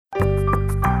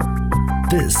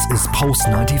This is Pulse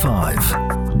 95.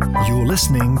 You're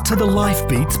listening to the Life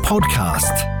Beats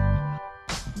podcast.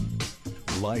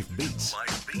 Life Beats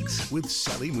with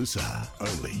Sally Musa,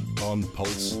 only on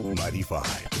Pulse 95.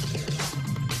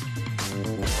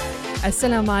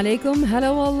 Assalamu alaikum,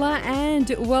 hello Allah,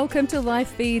 and welcome to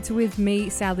Life Beats with me,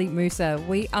 Sally Musa.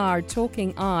 We are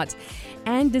talking art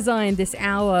and design this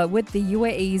hour with the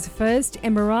UAE's first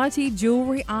Emirati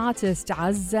jewellery artist,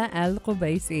 Azza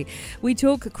Qubaisi. We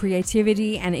talk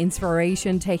creativity and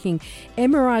inspiration, taking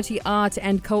Emirati art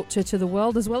and culture to the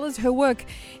world, as well as her work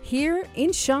here in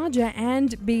Sharjah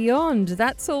and beyond.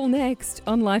 That's all next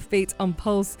on Life Beats on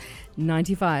Pulse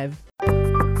 95.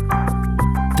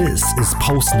 This is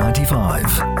Pulse 95.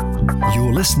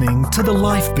 You're listening to the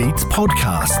Life Beats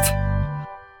podcast.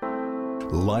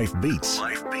 Life Beats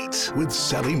with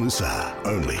Sally Musa,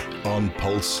 only on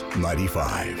Pulse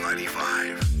 95.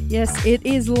 Yes, it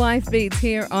is Life Beats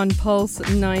here on Pulse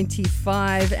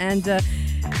 95, and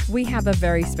we have a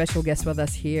very special guest with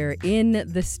us here in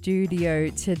the studio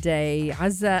today,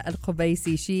 Azza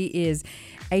Qubaisi. She is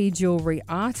a jewellery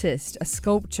artist, a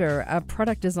sculptor, a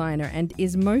product designer, and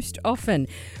is most often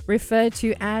referred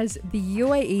to as the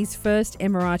UAE's first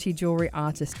Emirati jewellery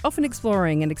artist, often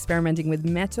exploring and experimenting with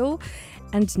metal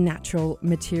and natural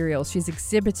materials. She's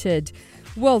exhibited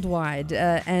worldwide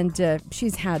and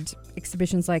she's had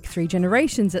exhibitions like 3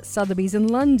 Generations at Sotheby's in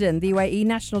London, the UAE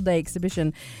National Day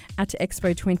exhibition at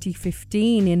Expo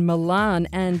 2015 in Milan,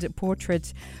 and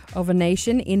Portrait of a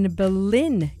Nation in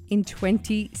Berlin in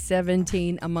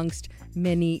 2017, amongst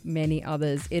many, many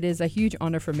others. It is a huge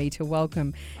honor for me to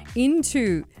welcome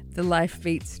into the Life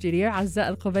Beats studio,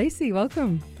 Azza Qubaisi.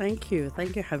 Welcome. Thank you,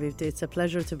 Habibti. It's a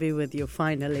pleasure to be with you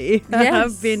finally.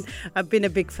 Yes. I've been a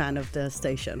big fan of the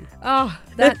station. Oh,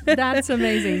 that's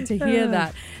amazing to hear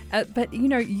that. But you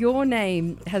know, your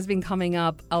name has been coming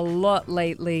up a lot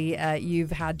lately.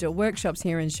 You've had workshops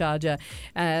here in Sharjah.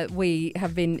 We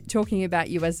have been talking about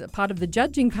you as a part of the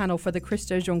judging panel for the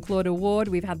Christo Jean-Claude Award.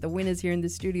 We've had the winners here in the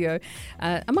studio,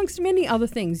 amongst many other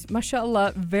things.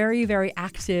 MashaAllah, very, very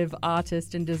active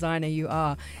artist and designer you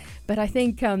are. But I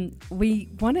think we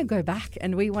want to go back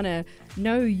and we want to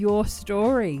know your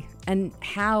story and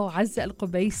how Azza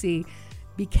Qubaisi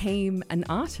became an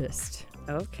artist.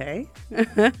 Okay.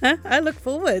 I look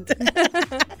forward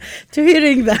to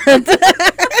hearing that.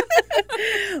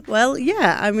 Well,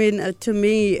 yeah, I mean, to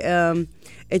me,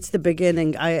 it's the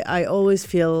beginning. I always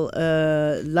feel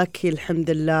lucky,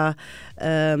 alhamdulillah,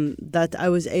 that I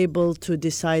was able to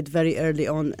decide very early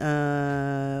on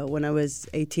when I was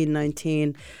 18,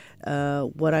 19,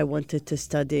 what I wanted to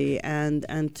study and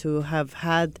to have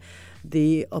had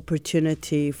the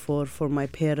opportunity for my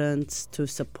parents to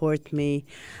support me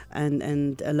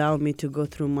and allow me to go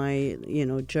through my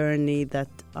journey that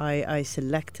I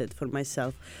selected for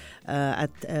myself at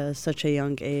such a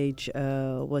young age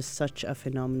was such a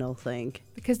phenomenal thing.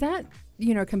 Because that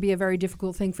can be a very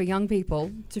difficult thing for young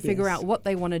people to figure out what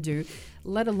they want to do,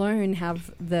 let alone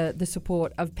have the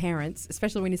support of parents,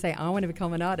 especially when you say, I want to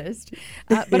become an artist.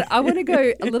 But I want to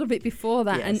go a little bit before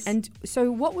that. Yes. And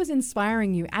so what was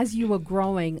inspiring you as you were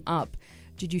growing up?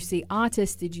 Did you see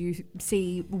artists? Did you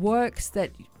see works that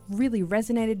really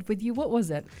resonated with you? What was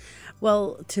it?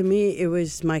 Well, to me, it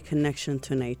was my connection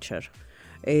to nature.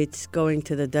 It's going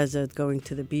to the desert, going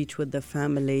to the beach with the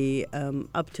family.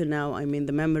 Up to now, I mean,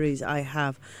 the memories I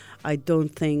have, I don't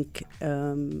think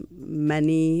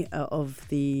many of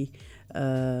the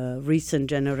recent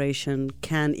generation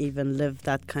can even live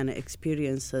that kind of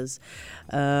experiences.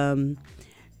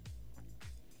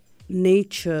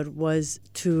 Nature was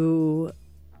too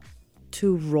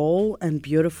raw and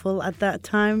beautiful at that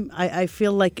time. I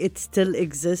feel like it still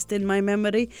exists in my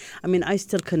memory. I mean, I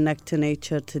still connect to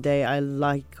nature today. I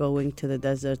like going to the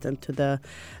desert and to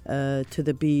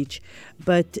the beach.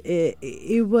 But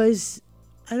it was,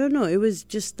 I don't know, it was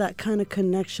just that kind of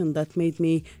connection that made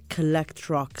me collect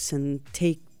rocks and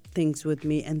take things with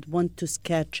me and want to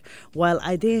sketch. While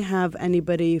I didn't have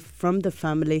anybody from the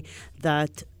family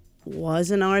that was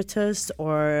an artist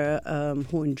or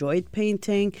who enjoyed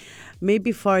painting,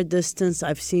 maybe far distance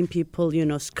I've seen people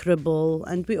scribble,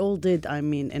 and we all did, I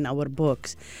mean, in our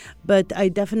books, but I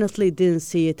definitely didn't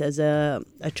see it as a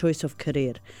choice of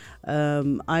career.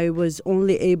 I was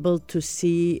only able to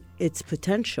see its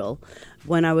potential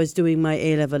when I was doing my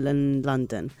A-level in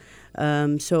London.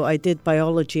 So I did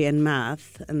biology and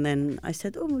math, and then I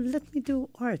said, let me do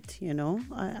art,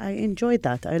 I enjoy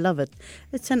that. I love it.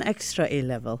 It's an extra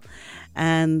A-level.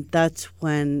 And that's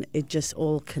when it just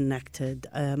all connected.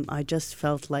 I just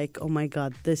felt like, oh my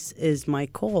God, this is my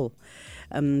call.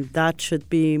 That should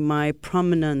be my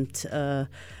prominent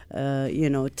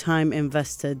time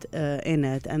invested in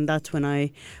it. And that's when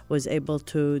I was able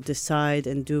to decide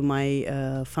and do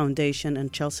my foundation in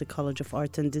Chelsea College of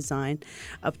Art and Design.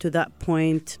 Up to that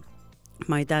point,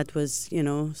 my dad was,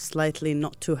 slightly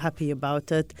not too happy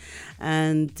about it.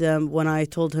 And when I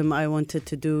told him I wanted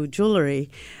to do jewellery,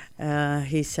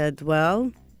 he said,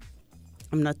 well,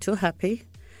 I'm not too happy,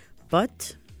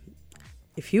 but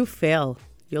if you fail,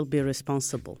 you'll be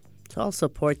responsible. So I'll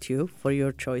support you for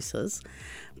your choices,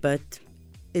 but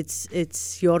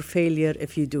it's your failure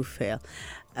if you do fail.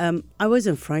 I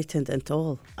wasn't frightened at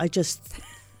all. I just,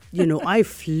 I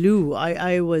flew.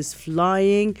 I was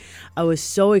flying. I was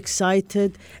so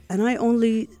excited. And I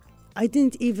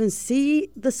didn't even see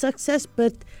the success,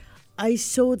 but I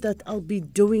saw that I'll be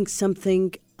doing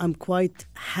something I'm quite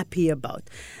happy about.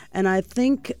 And I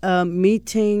think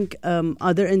meeting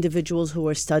other individuals who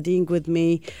were studying with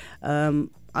me,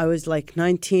 I was like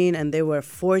 19 and they were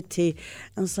 40.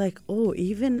 I was like, oh,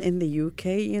 even in the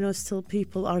UK, still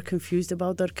people are confused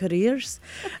about their careers.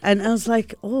 And I was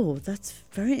like, oh, that's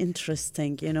very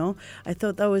interesting, I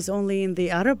thought that was only in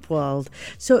the Arab world.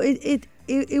 So it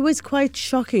was quite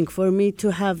shocking for me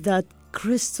to have that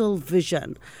crystal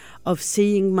vision of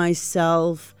seeing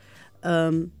myself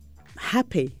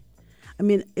happy. I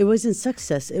mean, it wasn't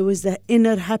success. It was the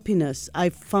inner happiness. I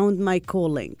found my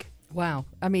calling. Wow.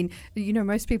 I mean,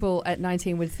 most people at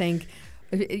 19 would think,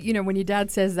 when your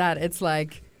dad says that, it's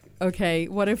like, okay,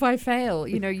 what if I fail?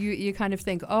 You kind of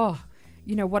think, oh,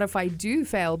 what if I do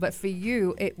fail? But for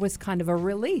you, it was kind of a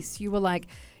release. You were like,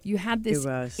 you had this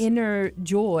inner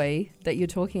joy that you're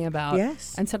talking about.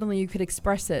 Yes. And suddenly you could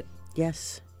express it.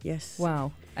 Yes.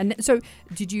 Wow. And so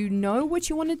did you know what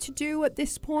you wanted to do at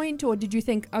this point, or did you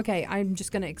think, okay, I'm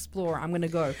just going to explore, I'm going to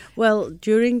go? Well,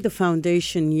 during the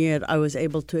foundation year, I was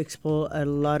able to explore a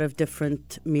lot of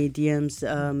different mediums,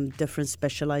 different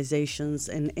specializations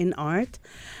in art.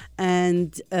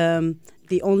 And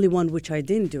the only one which I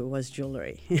didn't do was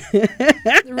jewellery.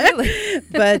 Really?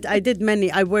 But I did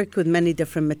I worked with many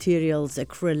different materials,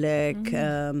 acrylic,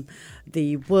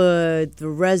 the wood, the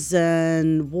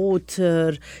resin,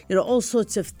 water, all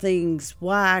sorts of things,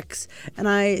 wax. And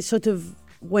I sort of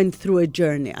went through a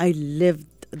journey. I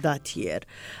lived that year.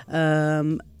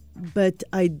 But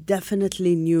I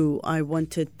definitely knew I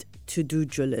wanted to do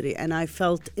jewellery. And I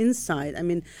felt inside,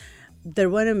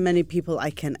 there weren't many people I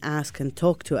can ask and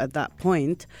talk to at that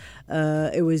point.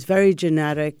 It was very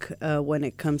generic when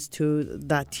it comes to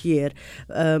that year.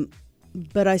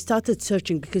 But I started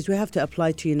searching because we have to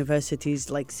apply to universities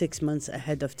like 6 months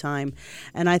ahead of time.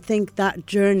 And I think that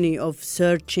journey of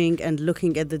searching and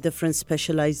looking at the different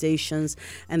specializations,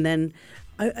 and then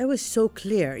I was so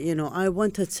clear, I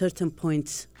wanted certain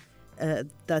points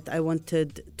that I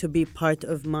wanted to be part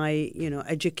of my,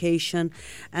 education,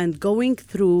 and going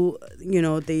through,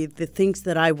 the things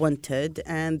that I wanted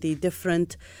and the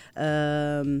different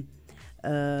BAs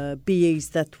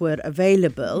that were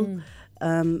available.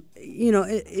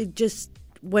 It just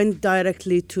went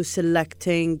directly to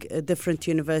selecting different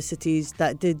universities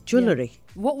that did jewellery. Yeah.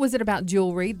 What was it about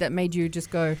jewellery that made you just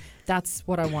go, that's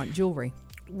what I want, jewellery?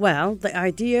 Well, the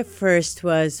idea first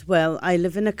was, I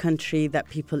live in a country that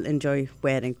people enjoy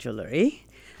wearing jewellery.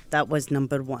 That was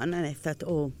number one. And I thought,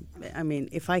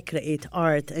 if I create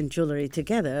art and jewellery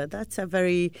together, that's a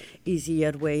very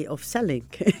easier way of selling,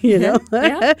 Yeah,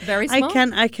 very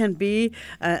smart. I can be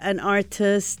an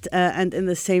artist and in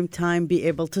the same time be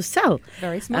able to sell.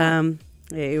 Very smart.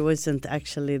 It wasn't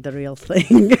actually the real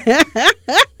thing.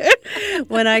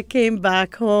 When I came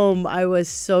back home, I was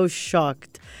so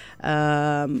shocked.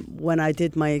 When I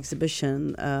did my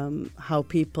exhibition, how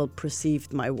people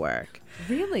perceived my work.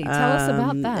 Really? Tell us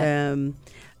about that.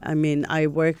 I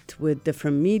worked with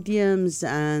different mediums,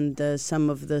 and some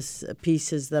of the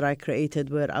pieces that I created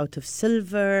were out of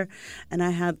silver. And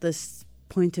I had this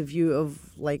point of view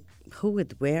of, like, who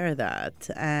would wear that?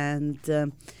 And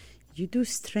you do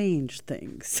strange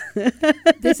things.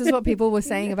 This is what people were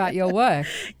saying about your work.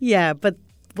 Yeah, but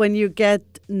when you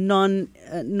get non-locals,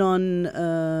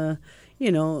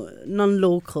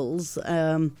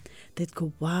 they'd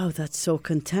go, wow, that's so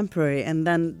contemporary. And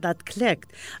then that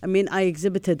clicked. I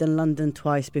exhibited in London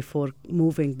twice before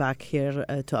moving back here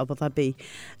to Abu Dhabi.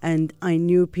 And I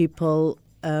knew people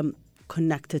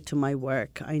connected to my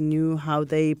work. I knew how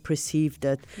they perceived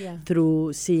it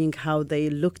through seeing how they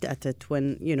looked at it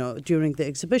when, during the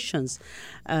exhibitions,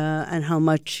 and how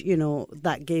much,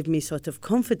 that gave me sort of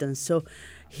confidence. So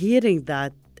hearing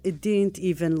that, it didn't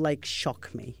even like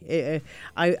shock me.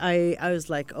 I was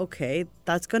like, okay,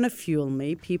 that's going to fuel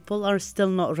me. People are still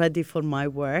not ready for my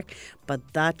work, but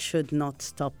that should not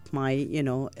stop my,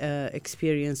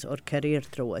 experience or career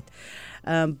through it.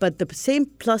 But the same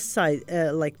plus side,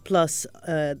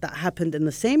 that happened in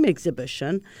the same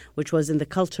exhibition, which was in the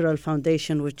Cultural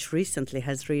Foundation, which recently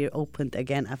has reopened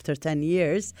again after 10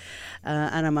 years.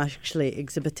 And I'm actually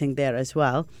exhibiting there as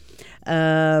well.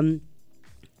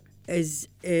 Is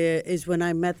when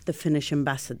I met the Finnish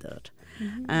ambassador.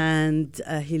 Mm-hmm. And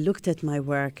he looked at my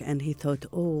work and he thought,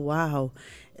 oh, wow,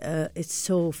 it's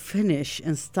so Finnish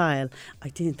in style. I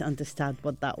didn't understand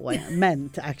what that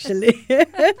meant, actually,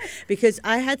 because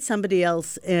I had somebody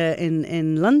else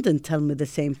in London tell me the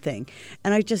same thing.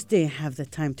 And I just didn't have the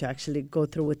time to actually go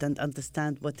through it and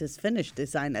understand what is Finnish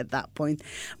design at that point.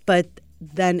 But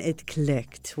then it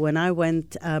clicked. When I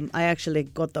went, I actually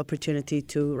got the opportunity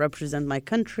to represent my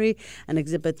country and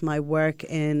exhibit my work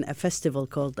in a festival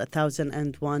called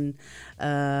 1001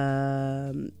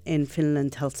 in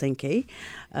Finland, Helsinki.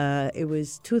 It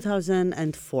was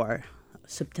 2004.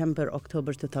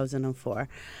 October 2004.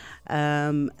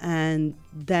 And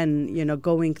then,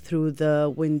 going through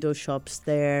the window shops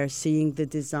there, seeing the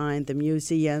design, the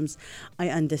museums, I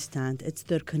understand. It's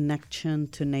their connection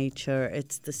to nature.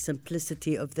 It's the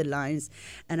simplicity of the lines.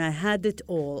 And I had it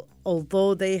all.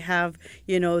 Although they have,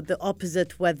 the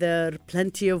opposite weather,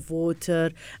 plenty of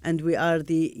water, and we are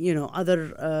the,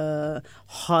 other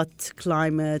hot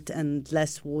climate and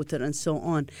less water and so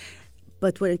on.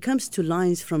 But when it comes to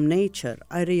lines from nature,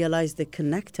 I realized they're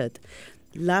connected.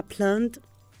 Lapland,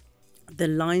 the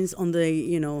lines on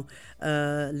the,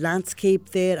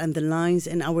 landscape there and the lines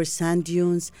in our sand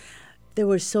dunes, they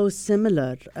were so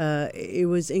similar. It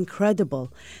was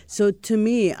incredible. So to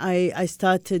me, I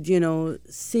started,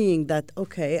 seeing that,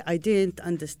 okay, I didn't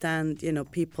understand,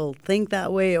 people think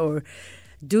that way or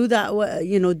do that way,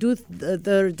 do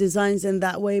their designs in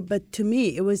that way. But to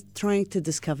me, it was trying to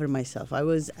discover myself. I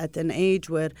was at an age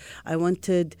where I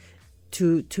wanted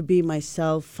to be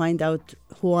myself, find out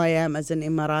who I am as an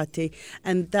Emirati.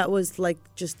 And that was like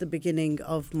just the beginning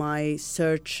of my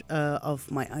search of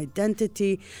my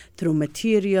identity through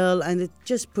material. And it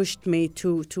just pushed me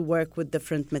to work with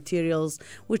different materials,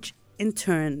 which in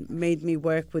turn made me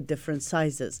work with different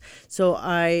sizes. So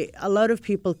a lot of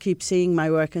people keep seeing my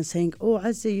work and saying, oh,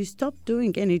 Azza, you stopped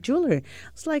doing any jewelry.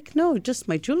 It's like, no, just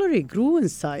my jewelry grew in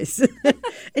size.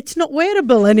 It's not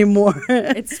wearable anymore.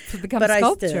 It's become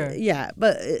sculpture.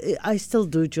 But I still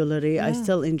do jewelry. Yeah. I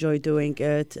still enjoy doing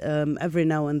it. Every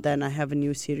now and then I have a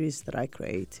new series that I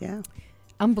create. Yeah.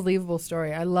 Unbelievable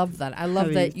story. I love that. I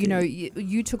love that,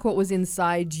 you took what was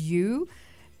inside you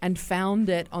and found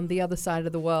it on the other side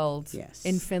of the world,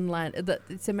 in Finland.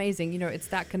 It's amazing. It's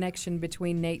that connection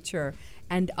between nature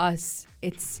and us.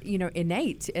 It's,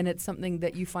 innate, and it's something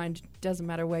that you find doesn't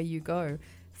matter where you go.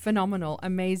 Phenomenal.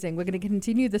 Amazing. We're going to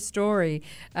continue the story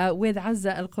with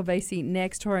Azza Al-Qubaisi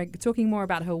next, talking more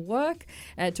about her work,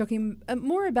 talking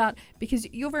more about, because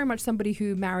you're very much somebody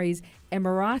who marries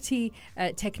Emirati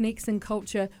techniques and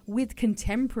culture with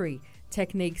contemporary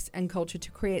techniques and culture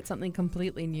to create something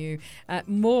completely new.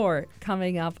 More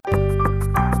coming up.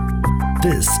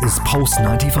 This is Pulse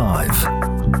 95.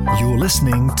 You're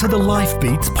listening to the Life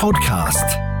Beats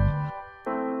podcast.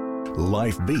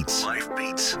 Life Beats. Life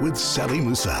Beats with Sally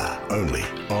Musa. Only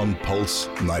on Pulse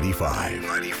 95.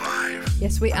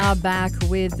 Yes, we are back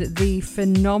with the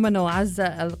phenomenal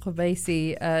Azza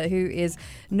Al-Qubaisi, who is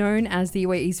known as the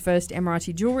UAE's first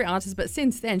Emirati jewellery artist. But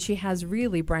since then, she has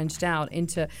really branched out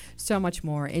into so much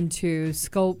more, into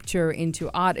sculpture,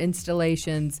 into art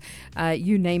installations,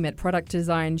 you name it, product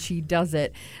design, she does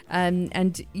it.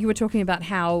 And you were talking about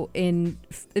how when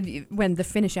the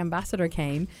Finnish ambassador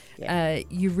came,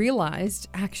 you realized,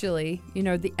 actually,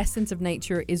 the essence of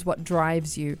nature is what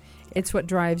drives you. It's what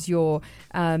drives your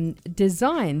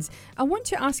designs. I want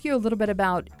to ask you a little bit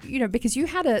about, because you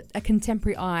had a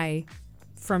contemporary eye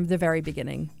from the very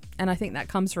beginning. And I think that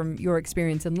comes from your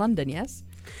experience in London, yes?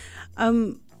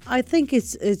 I think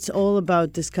it's all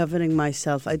about discovering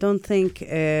myself. I don't think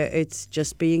it's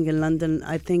just being in London.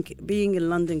 I think being in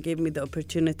London gave me the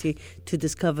opportunity to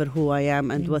discover who I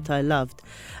am and what I loved.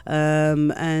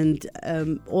 And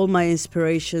all my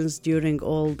inspirations during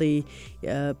all the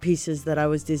pieces that I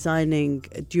was designing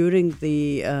during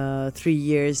the 3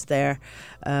 years there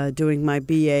doing my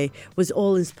BA was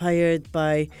all inspired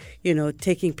by,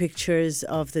 taking pictures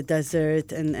of the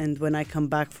desert and when I come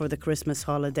back for the Christmas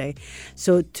holiday.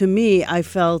 So to me, I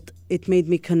felt it made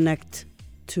me connect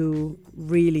to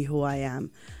really who I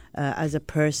am. as a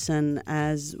person,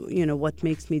 as what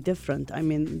makes me different. I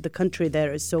mean, the country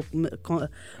there is so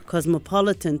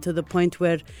cosmopolitan to the point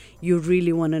where you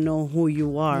really want to know who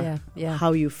you are,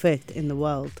 how you fit in the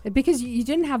world. Because you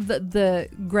didn't have the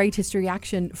greatest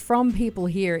reaction from people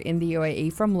here in the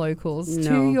UAE, from locals,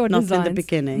 to your designs. Not in the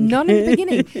beginning. Not in the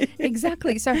beginning.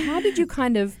 Exactly. So how did you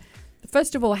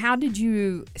first of all, how did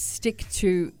you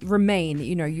remain?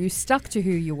 You stuck to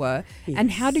who you were. Yes.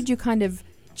 And how did you kind of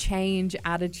change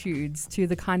attitudes to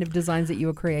the kind of designs that you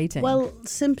were creating? Well,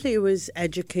 simply it was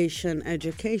education.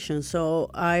 So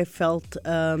I felt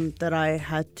that I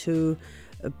had to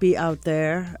be out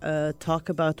there, talk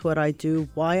about what I do,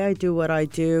 why I do what I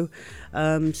do.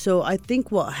 So I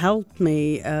think what helped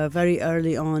me very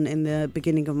early on in the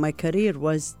beginning of my career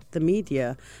was the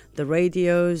media, the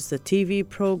radios, the TV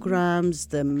programs,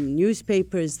 the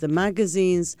newspapers, the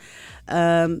magazines.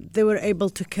 They were able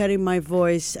to carry my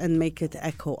voice and make it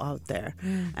echo out there.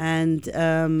 And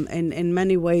in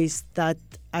many ways that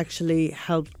actually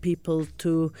helped people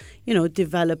to,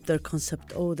 develop their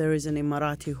concept. Oh, there is an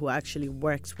Emirati who actually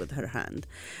works with her hand.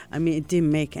 I mean, it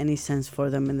didn't make any sense for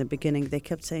them in the beginning. They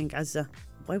kept saying, Azza,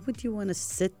 why would you want to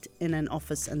sit in an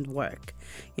office and work?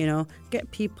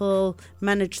 Get people,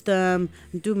 manage them,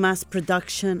 do mass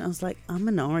production. I was like, I'm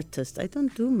an artist. I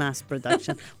don't do mass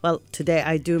production. Well, today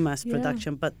I do mass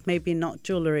production, but maybe not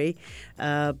jewelry,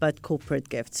 but corporate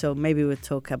gifts. So maybe we'll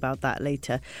talk about that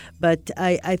later. But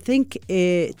I think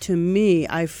to me,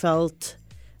 I felt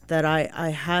that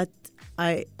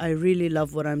I really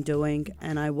love what I'm doing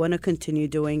and I want to continue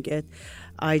doing it.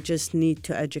 I just need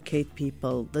to educate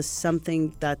people. There's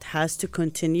something that has to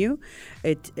continue.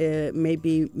 It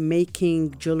maybe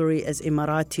making jewelry as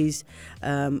Emiratis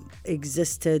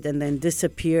existed and then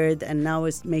disappeared and now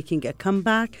is making a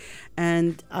comeback.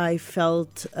 And I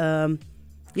felt,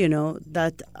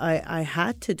 that I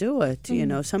had to do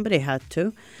it. Somebody had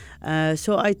to.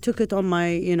 So I took it on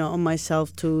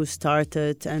myself to start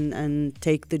it and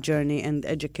take the journey and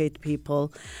educate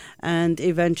people. And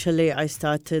eventually I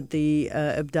started the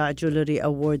Ibda Jewellery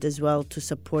Award as well to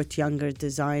support younger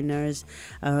designers.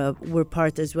 We're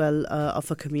part as well of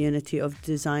a community of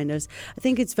designers. I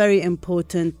think it's very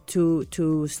important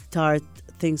to start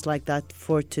things like that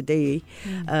for today.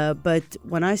 But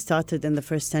when I started in the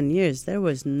first 10 years, there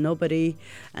was nobody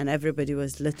and everybody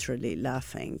was literally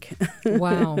laughing.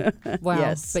 Wow.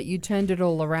 Yes. But you turned it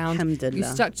all around. Alhamdulillah. You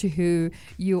stuck to who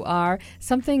you are.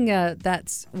 Something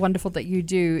that's wonderful that you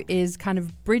do is kind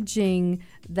of bridging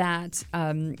that,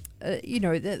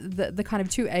 the kind of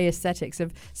two aesthetics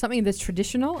of something that's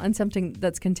traditional and something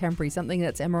that's contemporary, something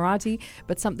that's Emirati,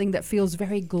 but something that feels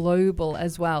very global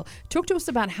as well. Talk to us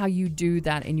about how you do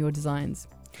that in your designs.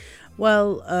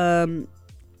 Well,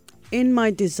 in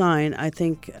my design, I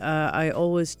think I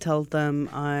always tell them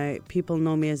people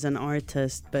know me as an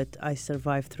artist, but I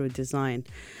survive through design.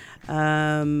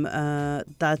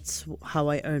 That's how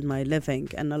I earn my living.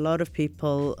 And a lot of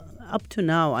people, up to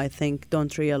now, I think,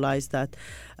 don't realize that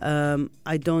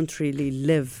I don't really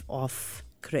live off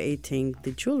creating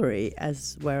the jewelry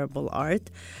as wearable art.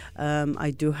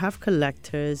 I do have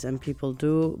collectors and people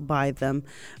do buy them,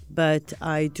 but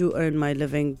I do earn my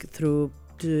living through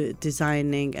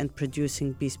designing and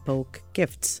producing bespoke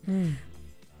gifts.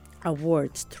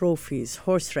 Awards, trophies,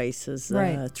 horse races,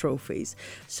 trophies.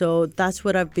 So that's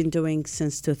what I've been doing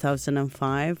since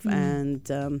 2005,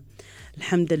 and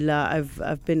alhamdulillah,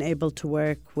 I've been able to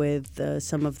work with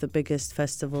some of the biggest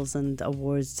festivals and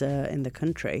awards in the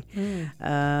country,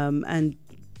 and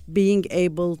being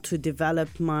able to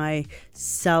develop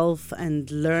myself and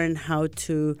learn how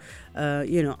to,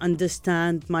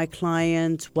 understand my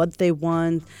clients, what they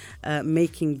want,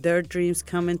 making their dreams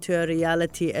come into a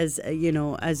reality as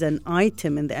an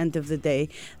item in the end of the day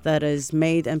that is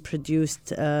made and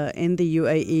produced in the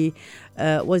UAE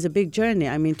was a big journey.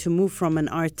 I mean, to move from an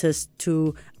artist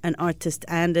to an artist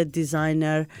and a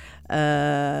designer,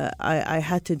 I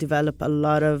had to develop a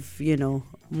lot of,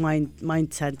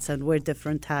 mindsets and wear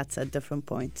different hats at different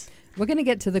points. We're going to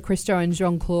get to the Christo and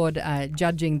Jean-Claude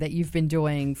judging that you've been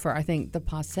doing for, I think, the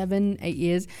past 7-8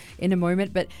 years in a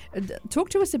moment. But talk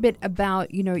to us a bit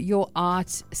about, your art,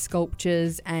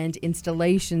 sculptures and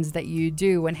installations that you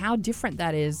do and how different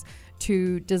that is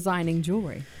to designing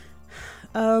jewelry.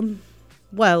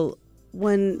 Well,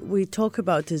 when we talk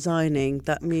about designing,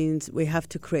 that means we have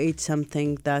to create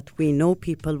something that we know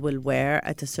people will wear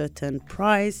at a certain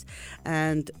price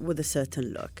and with a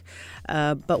certain look.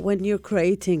 But when you're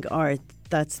creating art,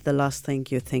 that's the last thing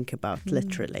you think about,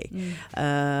 literally.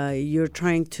 You're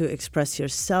trying to express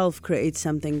yourself, create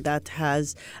something that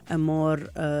has a more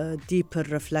deeper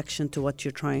reflection to what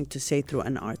you're trying to say through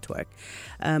an artwork.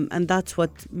 And that's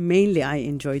what mainly I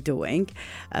enjoy doing.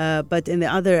 But in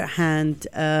the other hand,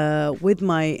 with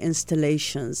my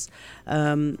installations,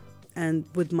 and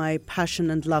with my passion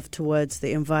and love towards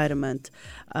the environment,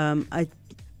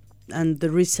 and the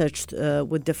research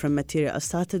with different material, I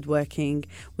started working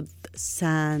with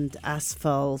sand,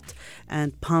 asphalt,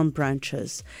 and palm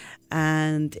branches.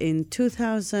 And in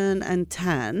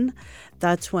 2010,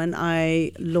 that's when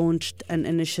I launched an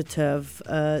initiative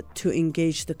to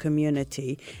engage the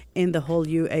community in the whole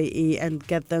UAE and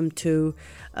get them to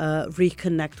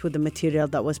reconnect with the material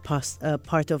that was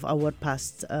part of our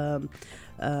past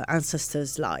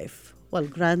ancestors' life. Well,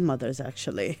 grandmothers,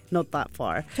 actually, not that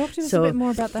far. Talk to us a bit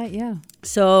more about that, yeah.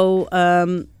 So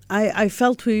I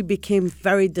felt we became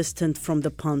very distant from the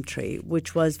palm tree,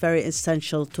 which was very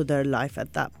essential to their life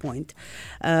at that point.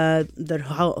 Their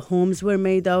homes were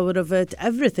made out of it.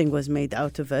 Everything was made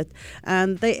out of it.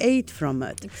 And they ate from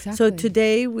it. Exactly. So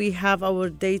today we have our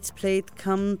dates plate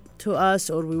come to us,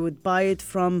 or we would buy it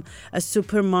from a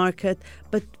supermarket.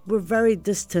 But we're very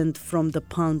distant from the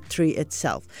palm tree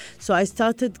itself. So I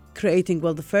started creating,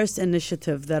 the first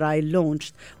initiative that I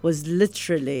launched was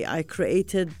literally, I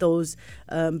created those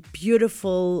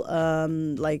beautiful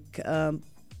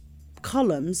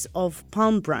columns of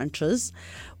palm branches,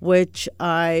 which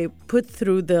I put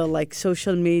through the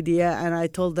social media, and I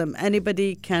told them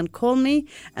anybody can call me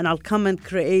and I'll come and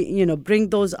create, bring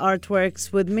those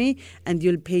artworks with me and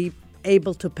you'll be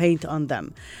able to paint on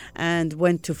them. And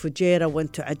went to Fujairah,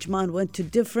 went to Ajman, went to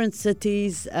different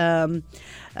cities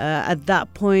at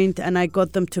that point, and I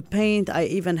got them to paint. I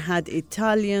even had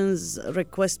Italians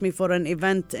request me for an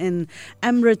event in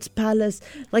Emirati Palace.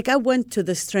 I went to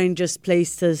the strangest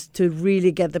places to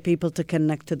really get the people to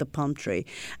connect to the palm tree.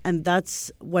 And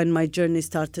that's when my journey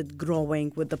started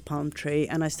growing with the palm tree,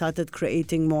 and I started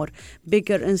creating more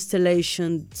bigger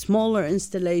installations, smaller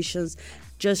installations,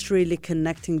 just really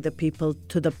connecting the people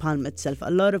to the palm itself. A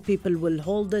lot of people will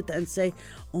hold it and say,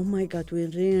 oh my God, we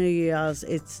really realize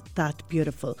it's that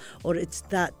beautiful, or it's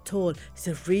that tall. Is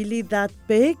it really that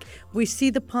big? We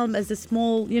see the palm as a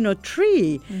small,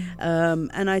 tree.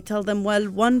 And I tell them, well,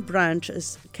 one branch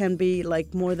can be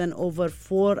more than over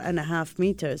 4.5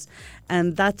 meters.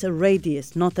 And that's a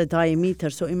radius, not a diameter.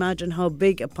 So imagine how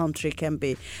big a palm tree can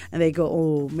be. And they go,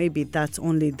 oh, maybe that's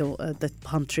only the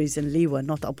palm trees in Liwa,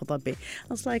 not Abu Dhabi.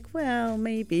 I was like, well,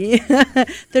 maybe.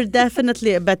 They're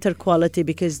definitely a better quality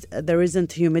because there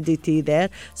isn't humidity there.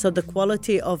 So the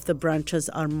quality of the branches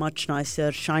are much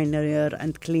nicer, shinier,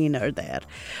 and cleaner there.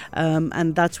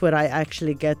 And that's where I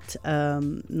actually get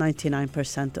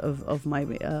 99% of my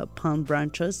palm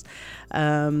branches,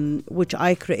 which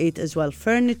I create as well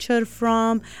furniture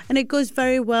from. And it goes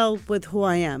very well with who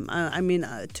I am.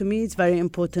 To me, it's very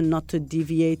important not to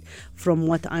deviate from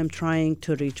what I'm trying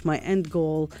to reach. My end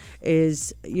goal is,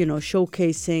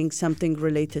 showcasing something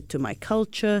related to my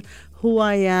culture, who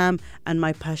I am, and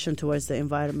my passion towards the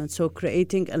environment. So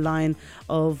creating a line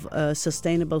of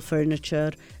sustainable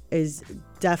furniture is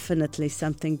definitely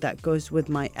something that goes with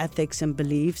my ethics and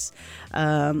beliefs.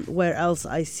 Where else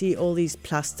I see all these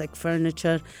plastic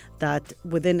furniture that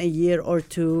within a year or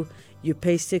two, you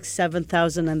pay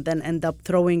 6,000-7,000 and then end up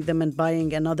throwing them and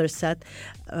buying another set.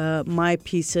 My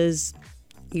pieces,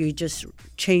 you just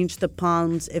change the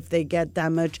palms if they get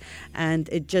damaged, and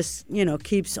it just,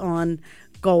 keeps on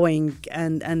going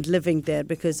and living there,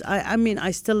 because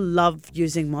I still love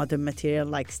using modern material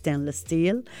like stainless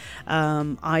steel,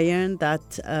 iron,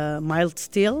 that mild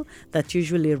steel that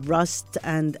usually rusts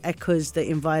and echoes the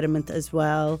environment as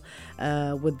well,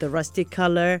 with the rusty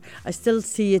color. I still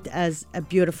see it as a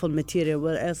beautiful material,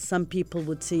 whereas some people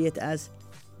would see it as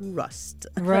rust.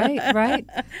 Right.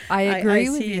 I agree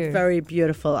with you. I see it very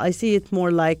beautiful. I see it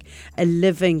more like a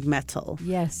living metal.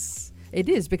 Yes. It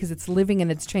is, because it's living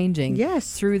and it's changing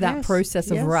through that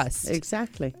process of rust.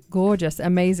 Exactly. Gorgeous.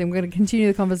 Amazing. We're going to continue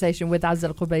the conversation with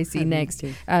Azza Qubaisi next.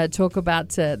 Talk about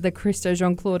the Christo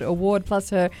Jean-Claude Award, plus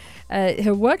her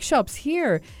workshops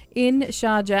here in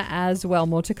Sharjah as well.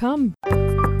 More to come.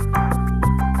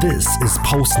 This is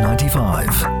Pulse 95.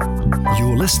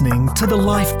 You're listening to the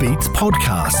Life Beats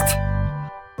podcast.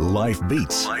 Life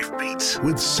Beats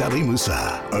with Sally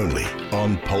Musa, only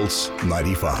on Pulse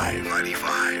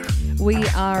 95. We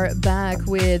are back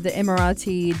with the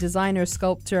Emirati designer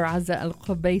sculptor Azza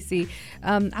Al-Qubaisi.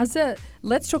 Azza,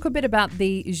 let's talk a bit about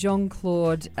the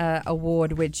Jean-Claude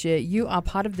Award, which you are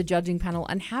part of the judging panel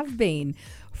and have been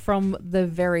from the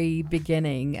very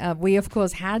beginning. We, of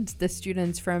course, had the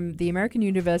students from the American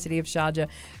University of Sharjah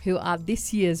who are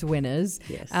this year's winners,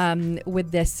 with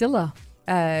their Silla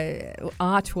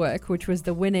artwork, which was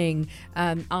the winning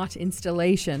art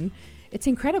installation. It's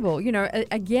incredible. You know,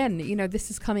 again, you know, this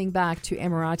is coming back to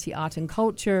Emirati art and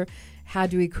culture. How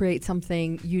do we create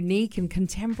something unique and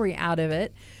contemporary out of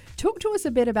it? Talk to us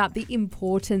a bit about the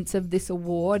importance of this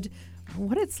award,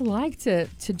 what it's like to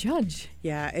judge.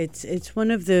 Yeah, it's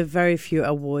one of the very few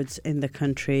awards in the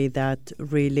country that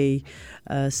really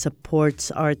supports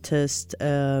artists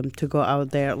to go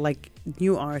out there, like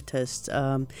new artists,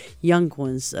 young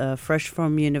ones, fresh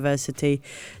from university,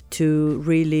 to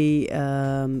really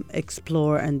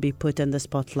explore and be put in the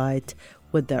spotlight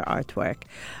with their artwork.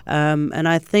 And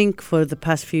I think for the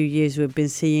past few years, we've been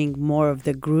seeing more of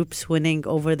the groups winning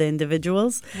over the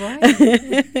individuals. Right.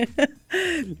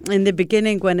 In the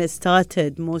beginning, when it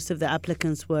started, most of the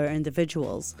applicants were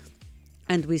individuals.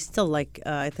 And we still,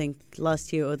 I think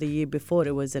last year or the year before,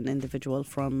 it was an individual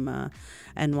from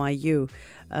NYU.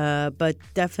 But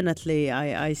definitely,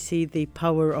 I see the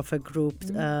power of a group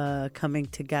coming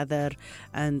together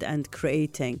and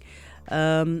creating.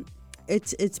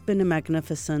 It's been a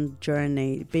magnificent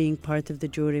journey, being part of the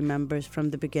jury members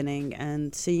from the beginning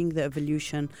and seeing the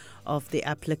evolution of the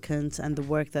applicants and the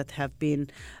work that have been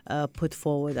put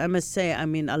forward. I must say, I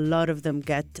mean, a lot of them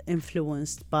get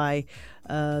influenced by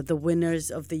the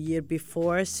winners of the year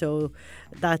before, so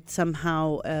that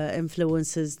somehow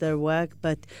influences their work.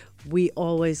 But we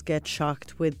always get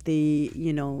shocked with the,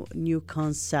 new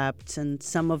concepts, and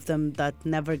some of them that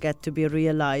never get to be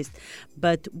realized.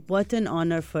 But what an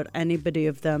honor for anybody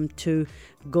of them to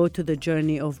go to the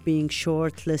journey of being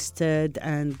shortlisted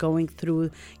and going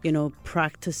through,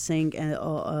 practicing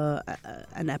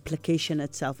an application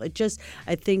itself. It just,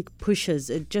 I think, pushes.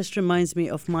 It just reminds me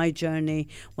of my journey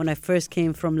when I first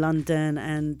came from London,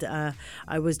 and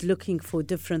I was looking for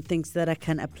different things that I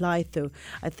can apply to.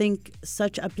 I think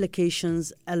such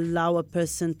applications allow a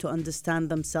person to understand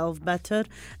themselves better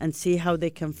and see how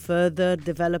they can further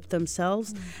develop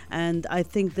themselves. And I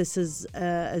think this is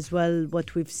as well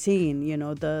what we've seen,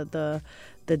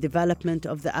 the development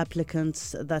of the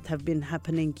applicants that have been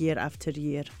happening year after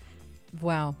year.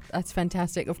 Wow, that's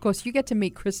fantastic. Of course, you get to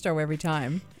meet Christo every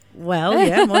time. Well,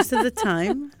 yeah, most of the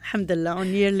time, alhamdulillah, on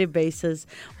yearly basis.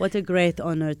 What a great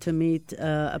honor to meet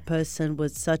a person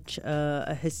with such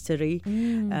a history,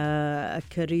 a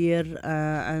career,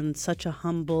 and such a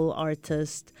humble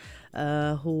artist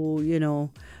who,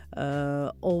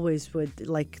 always would,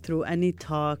 through any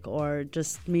talk or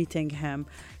just meeting him,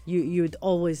 you'd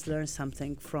always learn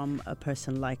something from a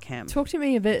person like him. Talk to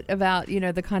me a bit about,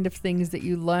 the kind of things that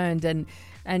you learned and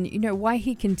why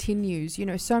he continues,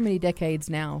 so many decades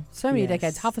now,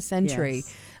 decades, half a century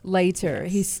later,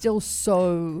 he's still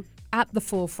so at the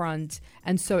forefront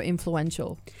and so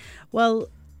influential. Well,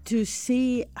 to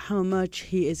see how much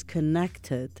he is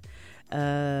connected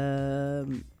to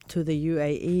the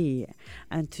UAE,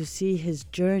 and to see his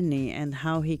journey and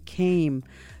how he came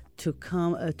to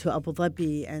come to Abu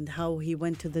Dhabi, and how he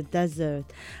went to the desert,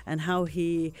 and how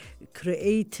he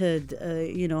created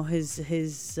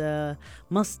his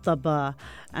mastaba,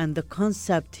 and the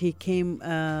concept he came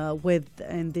with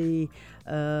in the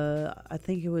I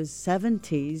think it was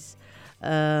 70s.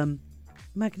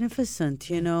 Magnificent.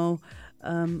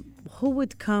 Who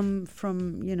would come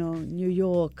from New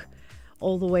York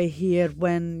all the way here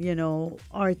when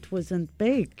art wasn't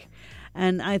big?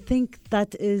 And I think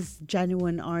that is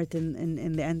genuine art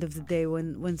in the end of the day,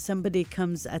 when somebody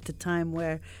comes at a time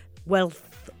where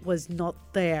wealth was not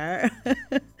there.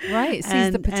 Right,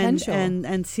 sees the potential.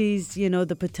 And sees,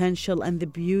 the potential and the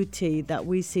beauty that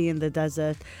we see in the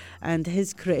desert. And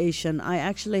his creation, I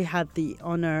actually had the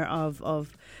honor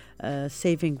of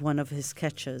saving one of his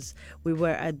sketches. We were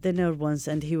at dinner once,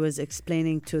 and he was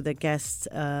explaining to the guests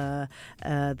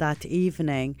that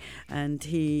evening, and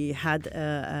he had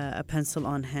a pencil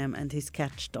on him, and he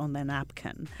sketched on the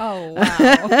napkin. Oh,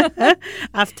 wow.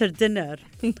 After dinner,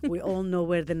 we all know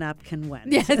where the napkin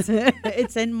went. Yes.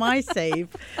 It's in my safe.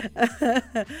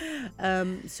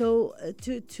 So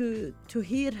to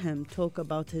hear him talk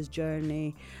about his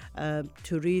journey,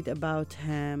 to read about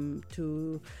him,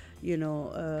 to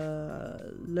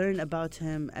learn about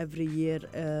him every year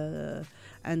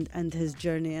and his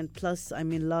journey. And plus, I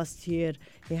mean, last year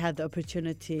he had the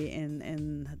opportunity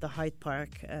in the Hyde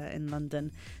Park in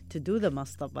London to do the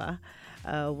mastaba.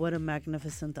 What a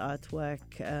magnificent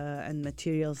artwork and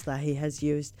materials that he has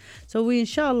used. So we,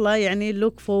 inshallah,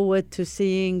 look forward to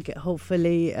seeing,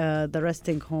 hopefully, the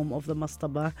resting home of the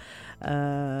mastaba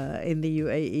in the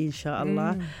UAE,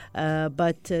 inshallah.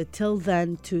 But till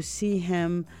then, to see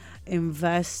him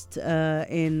invest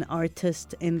in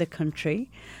artists in the country,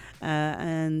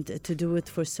 and to do it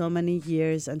for so many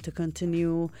years, and to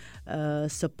continue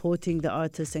supporting the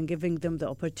artists and giving them the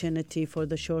opportunity for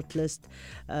the shortlist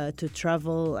to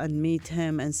travel and meet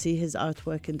him and see his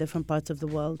artwork in different parts of the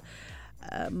world,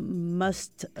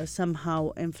 must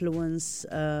somehow influence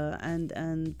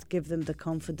and give them the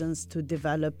confidence to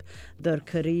develop their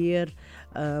career.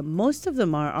 Most of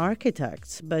them are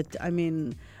architects, but I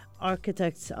mean,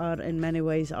 architects are in many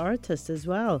ways artists as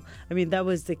well. I mean, that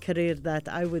was the career that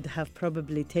I would have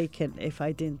probably taken if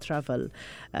I didn't travel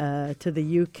to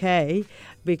the UK,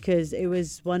 because it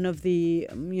was one of the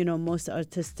most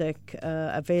artistic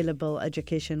available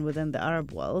education within the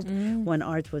Arab world when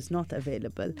art was not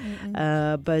available.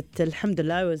 But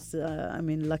alhamdulillah, I was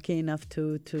lucky enough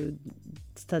to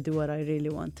study what I really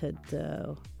wanted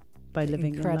by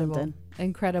living in London.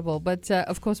 Incredible. But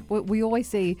of course, we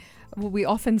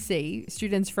often see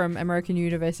students from American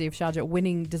University of Sharjah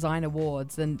winning design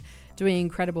awards and doing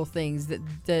incredible things.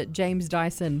 The James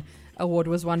Dyson Award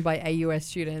was won by AUS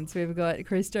students. We've got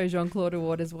Christo Jean-Claude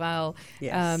Award as well.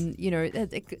 Yes.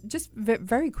 Just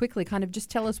very quickly, kind of just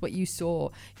tell us what you saw,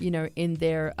 in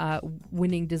their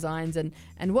winning designs,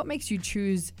 and what makes you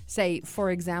choose, say,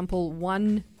 for example,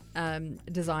 one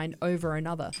design over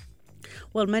another.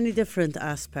 Well, many different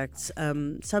aspects.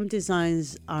 Some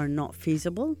designs are not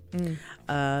feasible.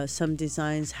 Some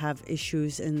designs have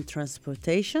issues in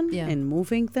transportation, in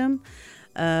moving them.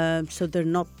 So they're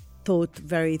not thought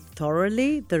very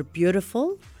thoroughly. They're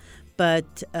beautiful,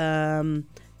 but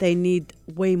they need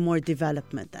way more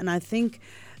development. And I think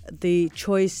the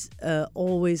choice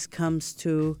always comes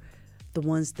to the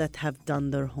ones that have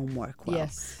done their homework well.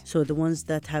 Yes. So the ones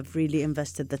that have really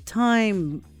invested the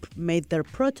time, made their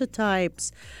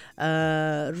prototypes,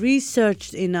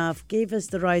 researched enough, gave us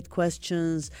the right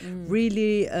questions,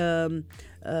 really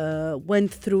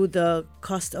went through the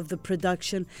cost of the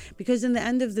production. Because in the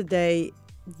end of the day,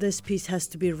 this piece has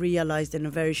to be realized in a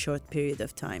very short period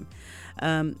of time.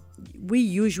 We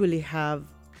usually have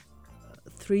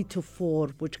 3 to 4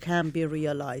 which can be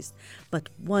realized, but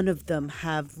one of them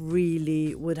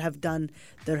would have done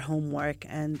their homework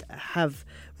and have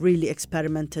really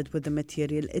experimented with the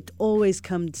material. It always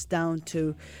comes down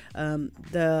to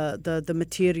the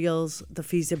materials, the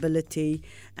feasibility,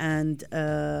 and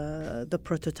the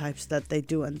prototypes that they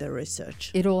do and their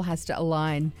research. It all has to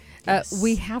align. Yes.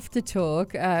 We have to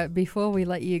talk, before we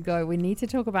let you go, we need to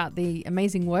talk about the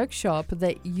amazing workshop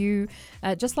that you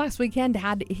just last weekend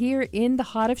had here in the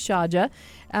heart of Sharjah.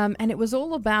 And it was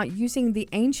all about using the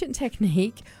ancient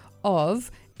technique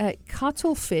of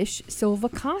cuttlefish silver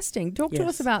casting. Talk to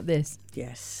us about this.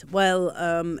 Yes. Well,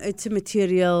 it's a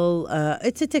material,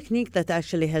 it's a technique that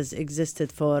actually has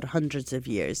existed for hundreds of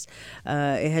years.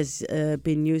 It has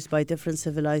been used by different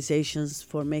civilizations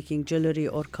for making jewellery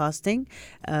or casting.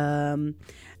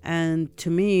 And to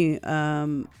me,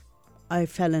 I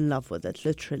fell in love with it,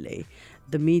 literally.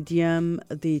 The medium,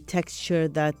 the texture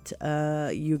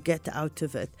that you get out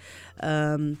of it.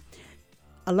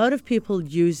 A lot of people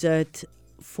use it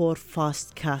for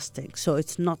fast casting, so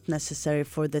it's not necessary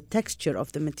for the texture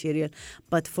of the material,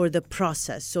 but for the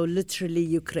process. So literally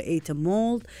you create a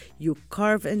mold, you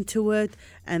carve into it,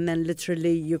 and then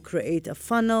literally you create a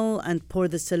funnel and pour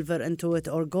the silver into it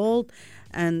or gold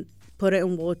and put it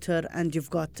in water, and you've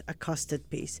got a casted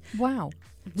piece. Wow.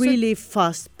 Really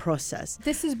fast process.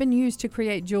 This has been used to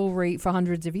create jewellery for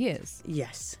hundreds of years.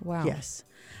 Yes. Wow. Yes.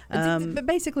 But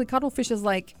basically, cuttlefish is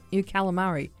like your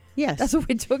calamari. Yes. That's what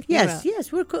we're talking about.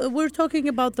 Yes, we're talking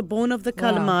about the bone of the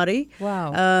calamari.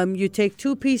 Wow. You take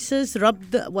 2 pieces,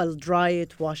 dry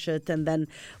it, wash it, and then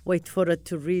wait for it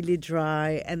to really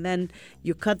dry. And then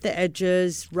you cut the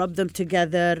edges, rub them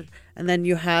together, and then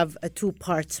you have a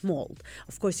 2-part mold.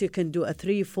 Of course, you can do a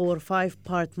 3, 4,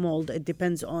 5-part mold. It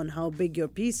depends on how big your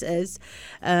piece is.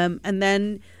 And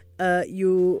then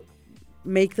you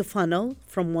make the funnel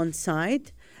from one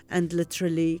side, and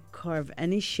literally carve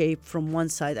any shape from one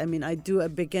side. I mean, I do a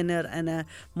beginner and a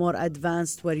more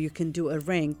advanced where you can do a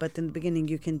ring, but in the beginning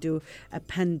you can do a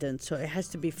pendant. So it has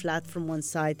to be flat from one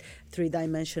side,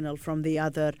 three-dimensional from the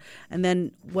other. And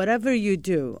then whatever you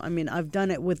do, I mean, I've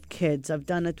done it with kids. I've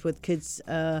done it with kids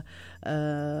with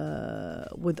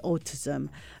autism.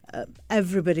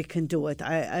 Everybody can do it.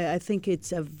 I think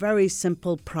it's a very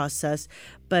simple process,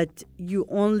 but you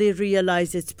only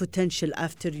realize its potential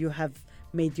after you have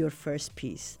made your first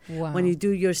piece. Wow. When you do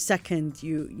your second,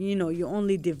 you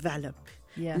only develop.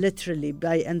 Yeah. Literally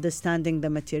by understanding the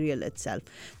material itself.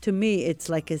 To me, it's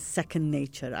like a second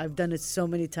nature. I've done it so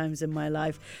many times in my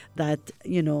life that,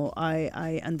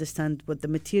 I understand what the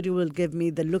material will give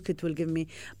me, the look it will give me.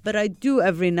 But I do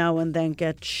every now and then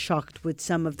get shocked with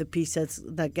some of the pieces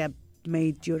that get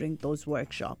made during those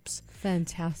workshops.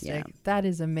 Fantastic. Yeah. That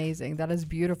is amazing. That is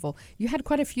beautiful. You had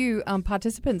quite a few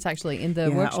participants actually in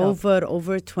the workshop.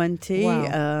 Over 20.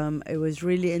 Wow. It was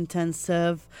really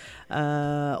intensive.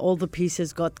 All the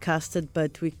pieces got casted,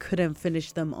 but we couldn't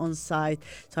finish them on site.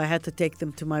 So I had to take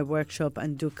them to my workshop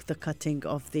and do the cutting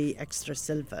of the extra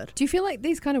silver. Do you feel like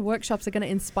these kind of workshops are going to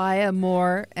inspire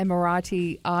more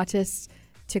Emirati artists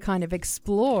to kind of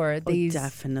explore these?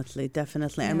 Definitely.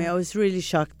 Yeah. I mean, I was really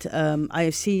shocked. I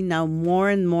see now more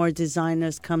and more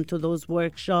designers come to those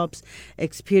workshops,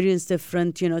 experience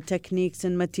different, techniques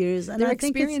and materials. And They're I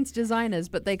think experienced designers,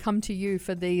 but they come to you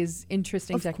for these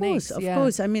interesting techniques. Of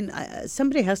course. I mean,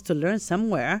 somebody has to learn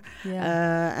somewhere.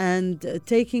 Yeah. And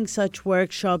taking such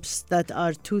workshops that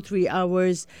are 2-3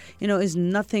 hours, is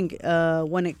nothing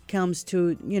when it comes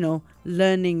to,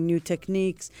 learning new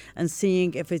techniques and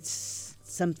seeing if it's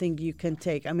something you can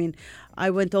take. I mean, I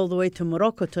went all the way to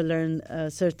Morocco to learn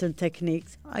certain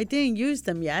techniques. I didn't use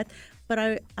them yet, but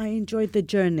I enjoyed the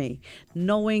journey,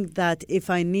 knowing that if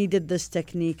I needed this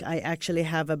technique, I actually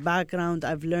have a background,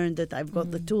 I've learned it, I've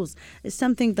got the tools. It's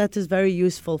something that is very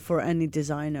useful for any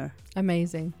designer.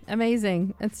 Amazing.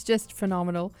 It's just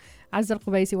phenomenal. Azza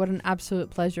Qubaisi, what an absolute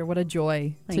pleasure. What a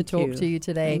joy to talk to you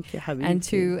today. Thank you, Habibti. And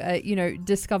to,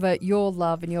 discover your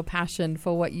love and your passion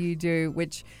for what you do,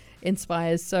 which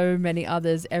inspires so many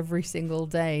others every single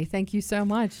day. Thank you so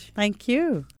much. Thank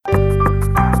you.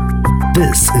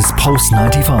 This is Pulse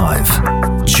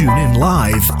 95. Tune in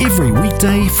live every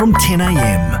weekday from 10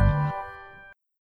 a.m.